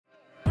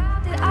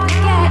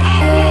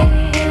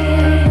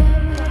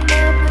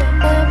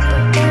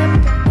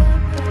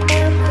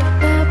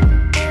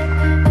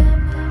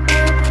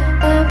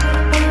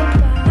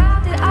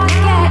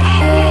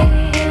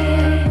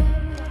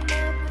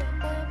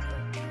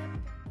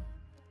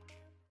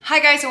Hi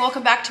guys, and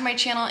welcome back to my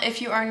channel.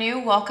 If you are new,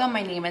 welcome.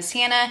 My name is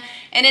Hannah,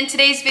 and in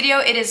today's video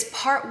it is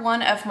part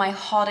one of my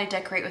holiday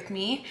decorate with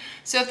me.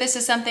 So if this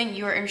is something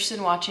you are interested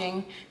in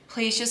watching,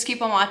 please just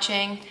keep on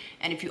watching,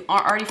 and if you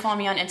aren't already following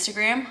me on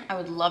Instagram, I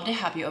would love to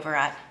have you over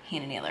at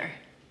Hannah Naylor.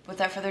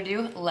 Without further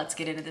ado, let's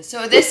get into this.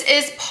 So this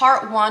is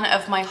part one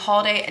of my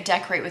holiday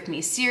decorate with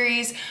me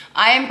series.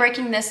 I am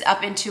breaking this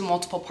up into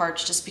multiple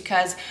parts just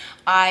because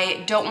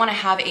I don't want to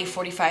have a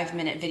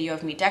 45-minute video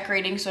of me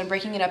decorating, so I'm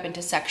breaking it up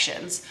into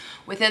sections.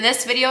 Within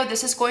this video,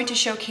 this is going to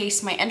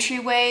showcase my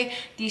entryway,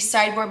 the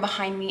sideboard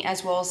behind me,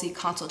 as well as the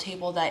console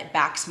table that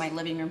backs my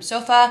living room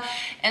sofa.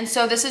 And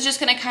so this is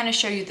just going to kind of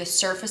show you the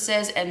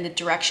surfaces and the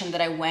direction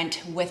that I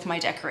went with my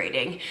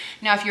decorating.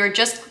 Now, if you're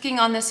just clicking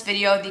on this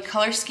video, the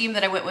color scheme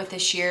that I went with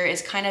this year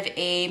is kind of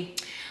a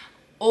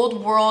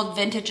old world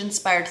vintage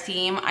inspired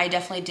theme. I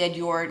definitely did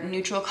your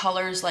neutral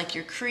colors like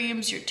your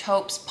creams, your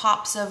taupes,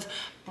 pops of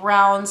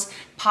browns,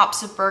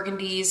 pops of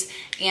burgundies,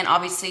 and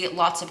obviously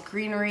lots of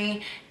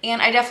greenery.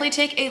 And I definitely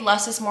take a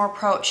less is more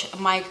approach.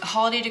 My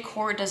holiday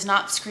decor does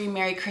not scream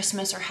Merry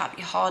Christmas or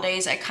Happy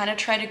Holidays. I kind of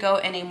try to go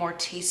in a more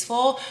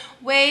tasteful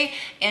way,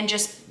 and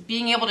just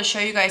being able to show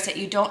you guys that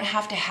you don't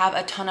have to have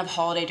a ton of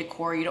holiday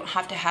decor. You don't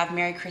have to have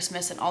Merry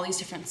Christmas and all these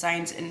different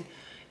signs in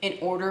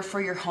order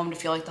for your home to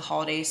feel like the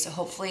holidays. So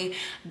hopefully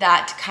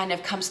that kind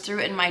of comes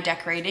through in my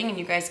decorating and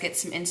you guys get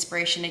some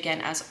inspiration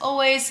again as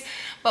always.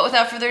 But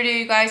without further ado,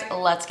 you guys,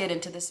 let's get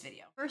into this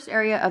video. First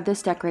area of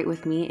this decorate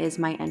with me is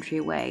my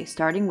entryway,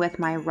 starting with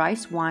my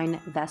rice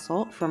wine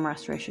vessel from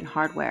Restoration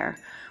Hardware.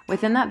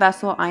 Within that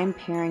vessel, I am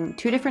pairing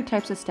two different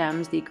types of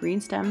stems. The green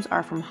stems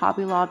are from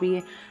Hobby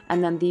Lobby,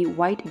 and then the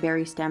white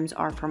berry stems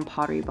are from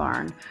Pottery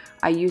Barn.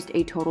 I used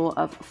a total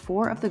of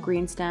 4 of the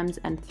green stems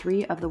and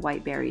 3 of the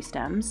white berry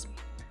stems.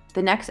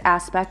 The next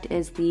aspect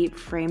is the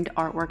framed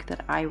artwork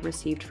that I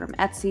received from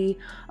Etsy,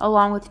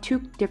 along with 2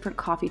 different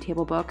coffee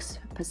table books,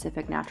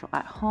 Pacific Natural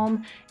at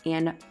Home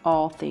and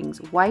All Things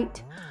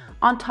White.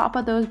 On top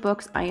of those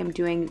books, I am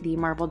doing the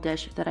marble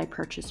dish that I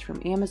purchased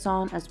from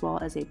Amazon, as well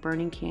as a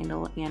burning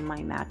candle and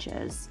my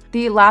matches.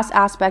 The last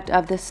aspect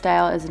of this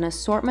style is an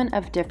assortment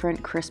of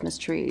different Christmas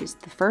trees.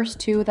 The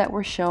first 2 that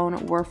were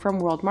shown were from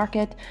World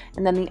Market,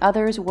 and then the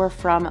others were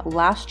from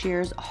last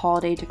year's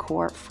holiday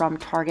decor from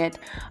Target.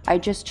 I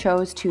just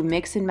chose to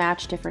mix and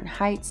match different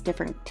heights,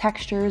 different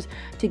textures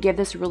to give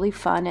this really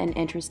fun and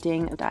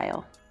interesting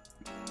style.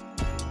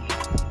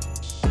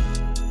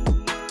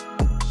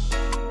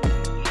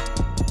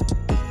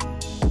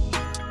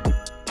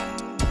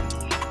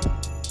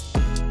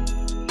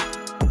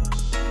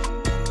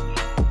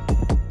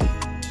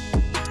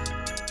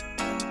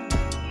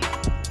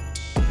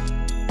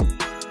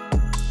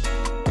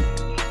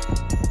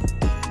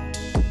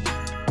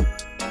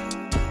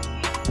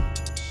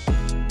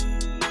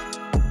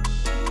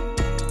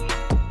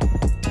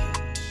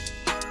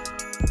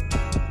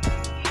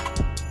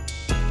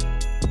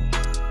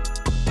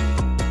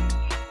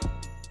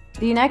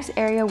 The next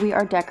area we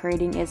are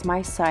decorating is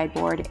my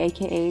sideboard,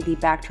 aka the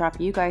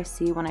backdrop you guys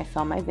see when I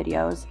film my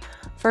videos.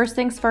 First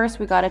things first,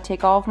 we gotta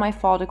take all of my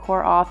fall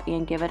decor off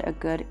and give it a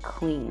good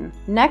clean.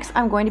 Next,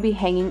 I'm going to be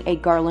hanging a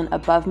garland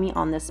above me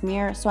on this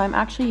mirror, so I'm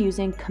actually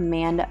using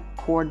command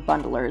cord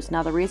bundlers.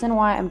 Now, the reason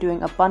why I'm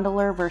doing a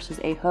bundler versus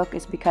a hook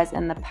is because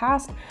in the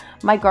past,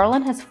 my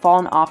garland has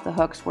fallen off the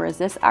hooks, whereas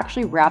this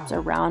actually wraps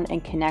around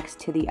and connects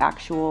to the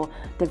actual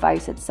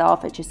device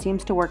itself. It just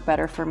seems to work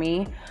better for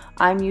me.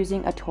 I'm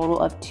using a total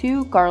of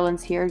 2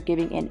 garlands here,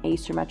 giving an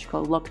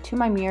asymmetrical look to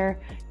my mirror,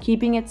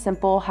 keeping it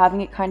simple,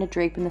 having it kind of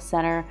drape in the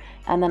center,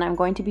 and then I'm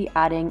going to be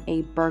adding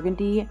a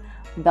burgundy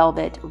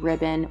velvet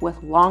ribbon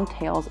with long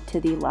tails to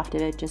the left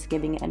of it, just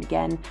giving it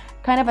again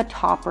kind of a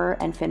topper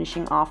and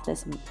finishing off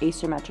this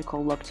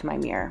asymmetrical look to my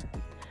mirror.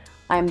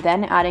 I'm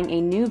then adding a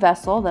new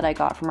vessel that I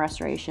got from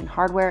Restoration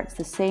Hardware. It's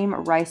the same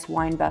rice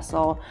wine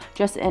vessel,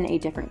 just in a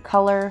different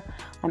color.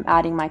 I'm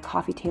adding my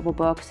coffee table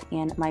books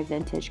and my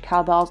vintage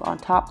cowbells on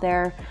top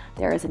there.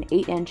 There is an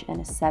 8-inch and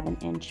a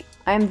 7-inch.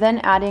 I'm then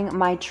adding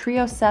my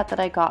trio set that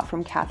I got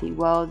from Kathy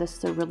Woe. This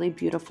is a really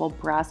beautiful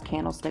brass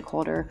candlestick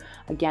holder,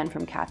 again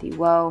from Kathy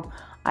Woe.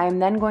 I am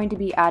then going to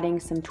be adding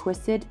some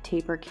twisted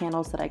taper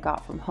candles that I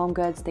got from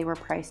HomeGoods. They were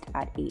priced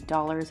at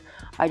 $8.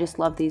 I just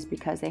love these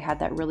because they had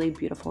that really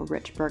beautiful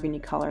rich burgundy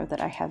color that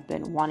I have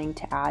been wanting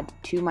to add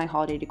to my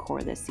holiday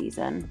decor this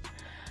season.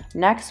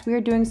 Next, we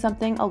are doing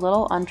something a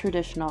little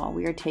untraditional.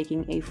 We are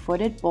taking a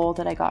footed bowl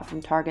that I got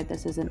from Target.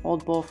 This is an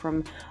old bowl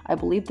from, I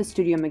believe, the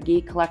Studio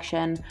McGee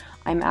collection.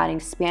 I'm adding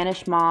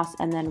Spanish moss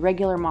and then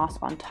regular moss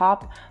on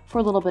top for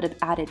a little bit of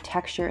added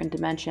texture and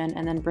dimension,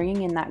 and then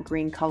bringing in that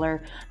green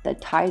color that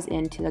ties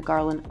into the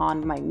garland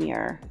on my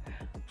mirror.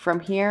 From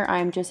here,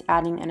 I'm just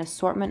adding an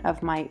assortment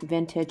of my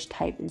vintage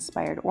type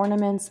inspired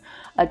ornaments,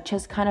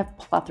 just kind of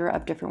plethora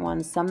of different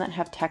ones, some that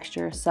have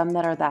texture, some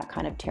that are that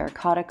kind of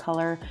terracotta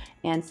color,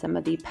 and some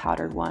of the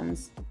powdered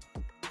ones.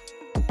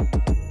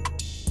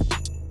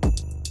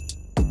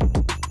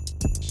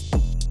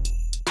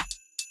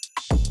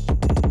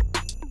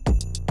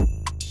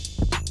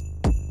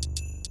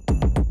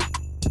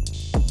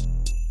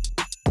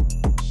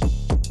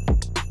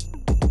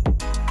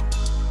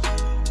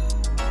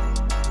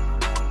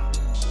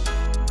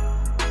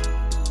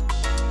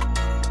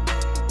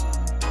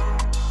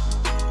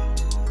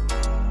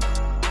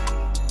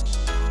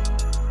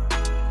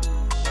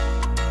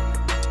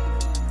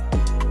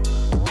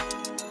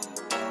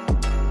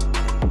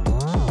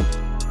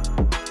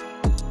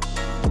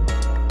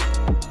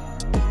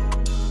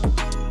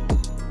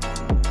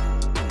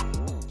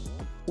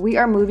 We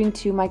are moving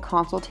to my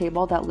console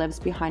table that lives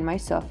behind my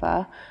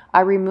sofa.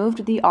 I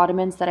removed the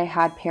ottomans that I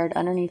had paired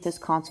underneath this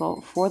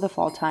console for the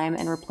fall time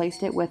and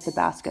replaced it with the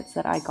baskets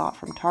that I got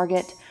from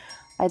Target.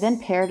 I then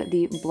paired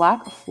the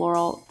black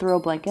floral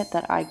throw blanket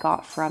that I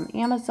got from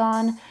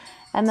Amazon.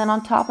 And then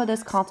on top of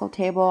this console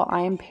table,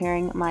 I am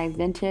pairing my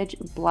vintage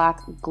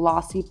black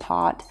glossy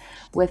pot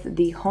with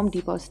the Home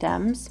Depot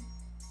stems,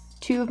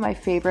 two of my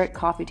favorite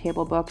coffee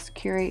table books,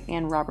 Curie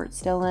and Robert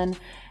Stillen.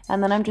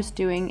 And then I'm just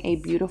doing a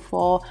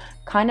beautiful,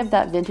 kind of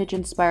that vintage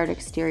inspired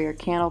exterior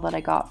candle that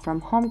I got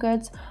from Home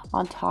Goods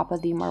on top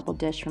of the marble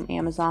dish from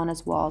Amazon,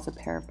 as well as a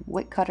pair of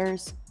wick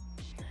cutters.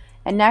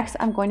 And next,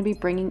 I'm going to be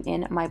bringing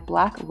in my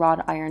black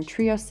wrought iron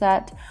trio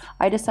set.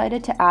 I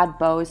decided to add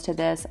bows to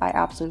this. I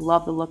absolutely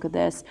love the look of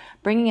this,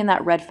 bringing in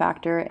that red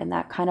factor and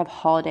that kind of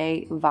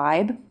holiday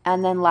vibe.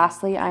 And then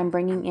lastly, I'm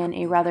bringing in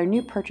a rather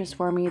new purchase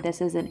for me.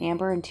 This is an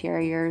Amber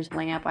Interiors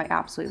lamp. I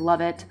absolutely love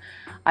it.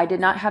 I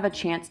did not have a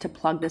chance to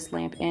plug this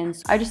lamp in,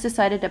 so I just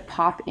decided to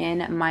pop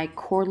in my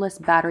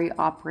cordless battery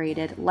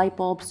operated light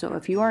bulb. So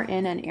if you are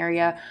in an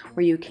area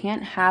where you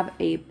can't have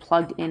a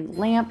plugged in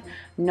lamp,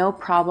 no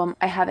problem.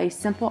 I have a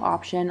simple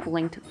option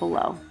linked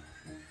below.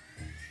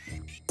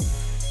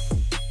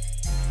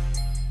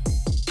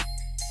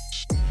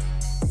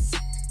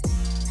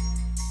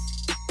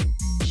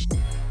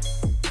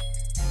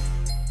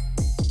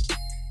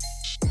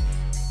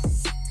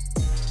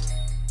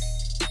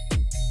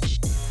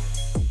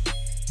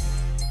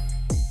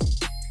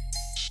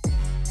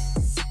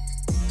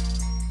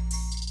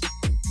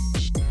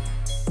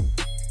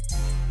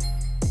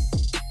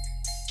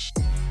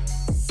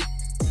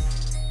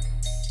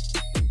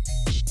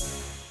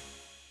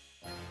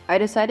 I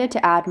decided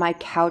to add my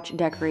couch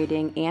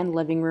decorating and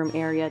living room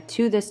area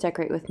to this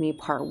Decorate With Me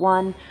Part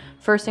 1.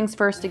 First things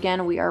first,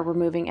 again, we are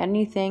removing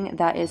anything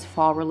that is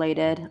fall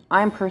related.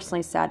 I'm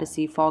personally sad to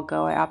see fall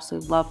go. I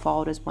absolutely love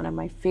fall. It is one of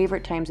my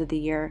favorite times of the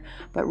year,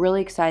 but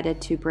really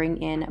excited to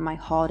bring in my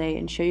holiday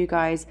and show you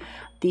guys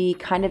the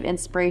kind of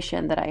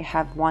inspiration that I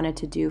have wanted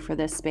to do for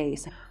this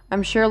space.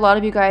 I'm sure a lot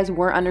of you guys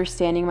weren't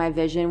understanding my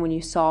vision when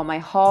you saw my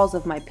hauls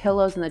of my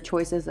pillows and the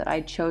choices that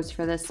I chose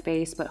for this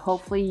space, but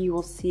hopefully you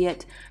will see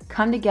it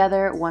come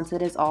together once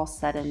it is all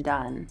said and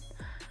done.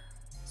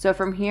 So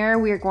from here,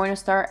 we are going to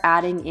start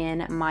adding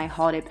in my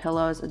holiday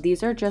pillows.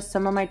 These are just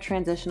some of my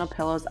transitional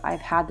pillows. I've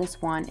had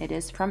this one. It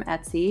is from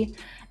Etsy.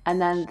 And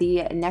then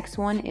the next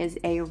one is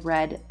a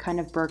red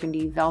kind of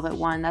burgundy velvet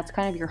one. That's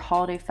kind of your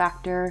holiday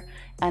factor.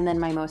 And then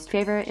my most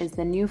favorite is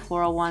the new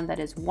floral one that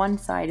is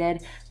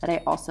one-sided that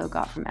I also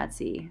got from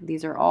Etsy.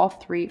 These are all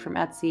three from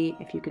Etsy.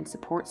 If you can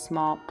support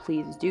small,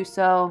 please do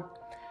so.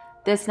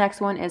 This next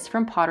one is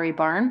from Pottery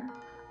Barn.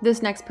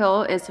 This next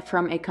pillow is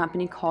from a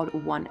company called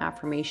One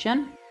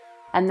Affirmation.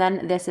 And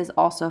then this is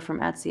also from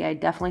Etsy. I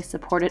definitely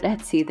supported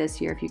Etsy this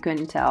year if you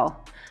couldn't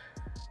tell.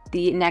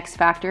 The next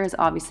factor is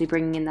obviously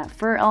bringing in that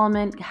fur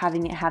element,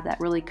 having it have that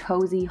really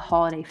cozy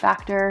holiday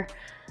factor.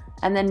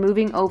 And then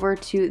moving over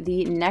to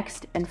the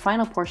next and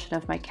final portion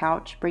of my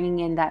couch, bringing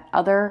in that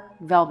other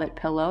velvet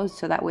pillows,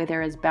 so that way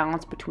there is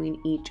balance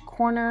between each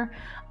corner.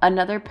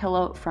 Another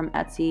pillow from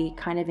Etsy,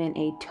 kind of in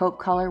a taupe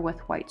color with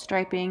white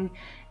striping.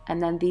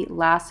 And then the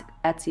last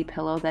Etsy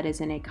pillow that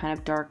is in a kind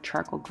of dark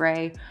charcoal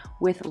gray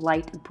with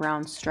light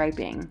brown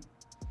striping.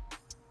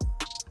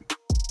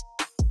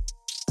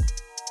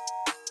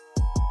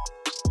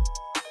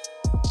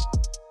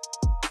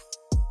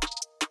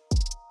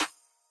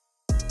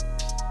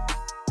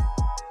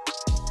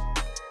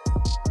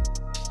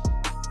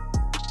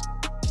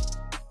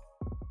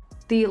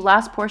 The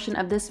last portion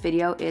of this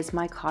video is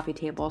my coffee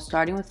table,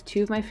 starting with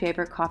two of my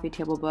favorite coffee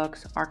table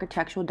books,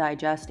 Architectural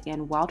Digest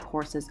and Wild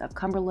Horses of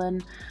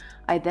Cumberland.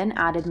 I then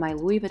added my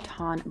Louis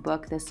Vuitton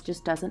book. This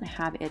just doesn't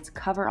have its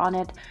cover on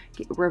it,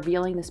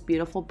 revealing this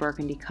beautiful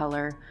burgundy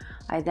color.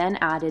 I then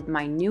added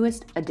my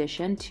newest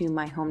addition to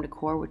my home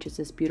decor, which is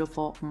this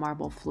beautiful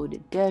marble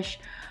fluted dish.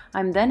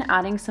 I'm then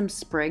adding some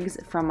sprigs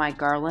from my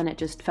garland. It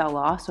just fell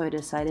off, so I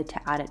decided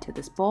to add it to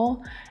this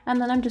bowl.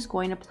 And then I'm just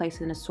going to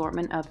place an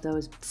assortment of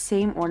those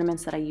same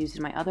ornaments that I used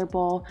in my other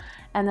bowl.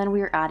 And then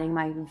we are adding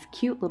my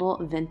cute little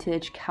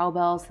vintage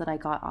cowbells that I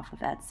got off of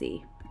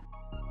Etsy.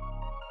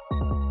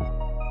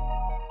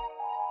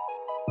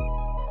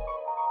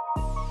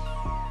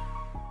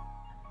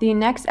 The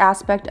next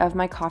aspect of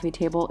my coffee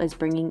table is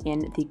bringing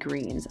in the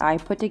greens. I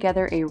put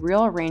together a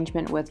real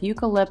arrangement with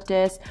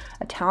eucalyptus,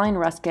 Italian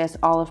ruscus,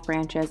 olive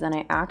branches, and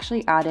I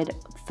actually added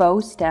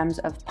faux stems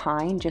of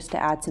pine just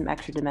to add some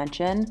extra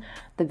dimension.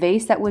 The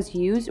vase that was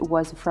used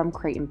was from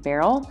Crate and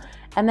Barrel.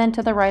 And then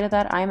to the right of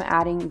that, I'm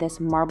adding this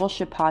marble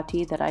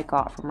chapati that I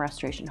got from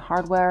Restoration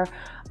Hardware.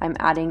 I'm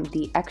adding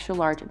the extra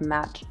large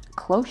matte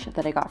cloche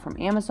that I got from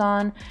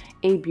Amazon,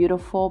 a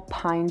beautiful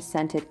pine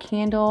scented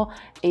candle,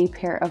 a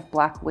pair of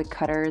black wick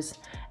cutters,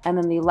 and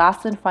then the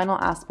last and final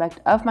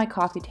aspect of my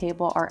coffee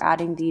table are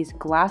adding these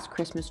glass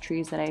Christmas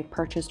trees that I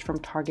purchased from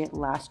Target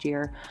last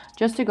year,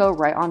 just to go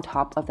right on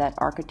top of that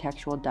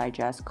Architectural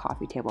Digest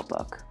coffee table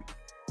book.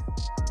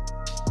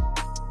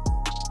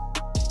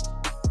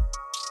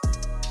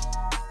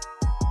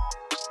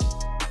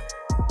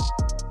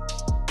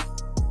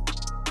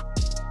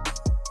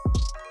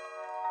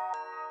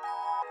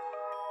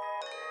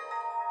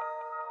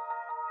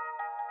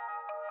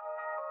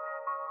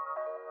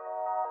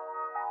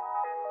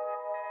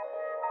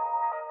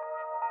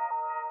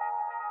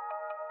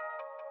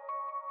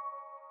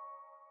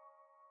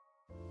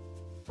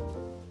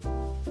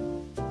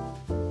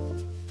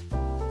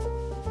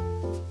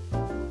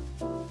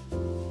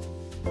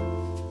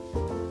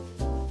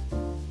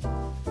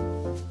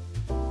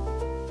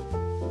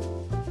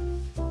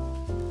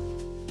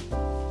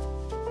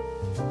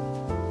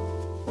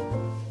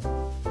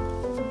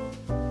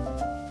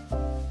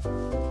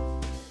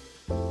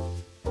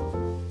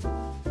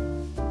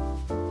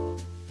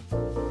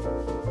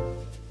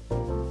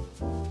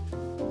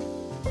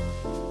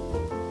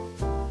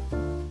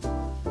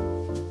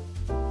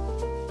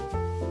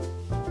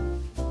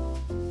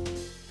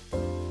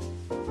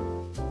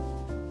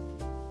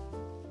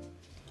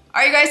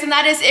 Alright guys, and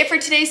that is it for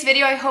today's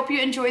video. I hope you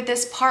enjoyed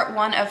this part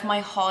 1 of my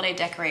holiday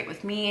decorate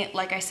with me.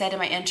 Like I said in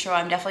my intro,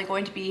 I'm definitely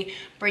going to be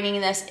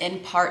bringing this in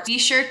parts. Be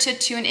sure to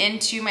tune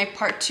into my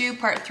part 2,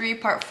 part 3,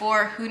 part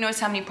 4. Who knows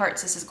how many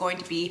parts this is going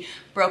to be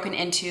broken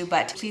into,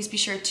 but please be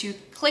sure to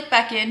click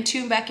back in,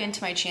 tune back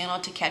into my channel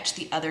to catch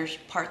the other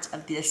parts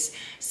of this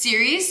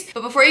series.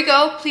 But before you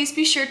go, please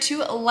be sure to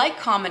like,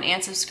 comment,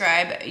 and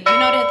subscribe. You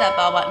know to hit that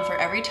bell button for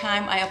every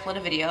time I upload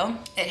a video.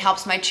 It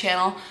helps my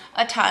channel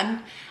a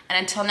ton. And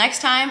until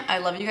next time, I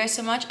love you guys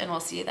so much, and we'll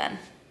see you then.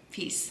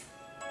 Peace.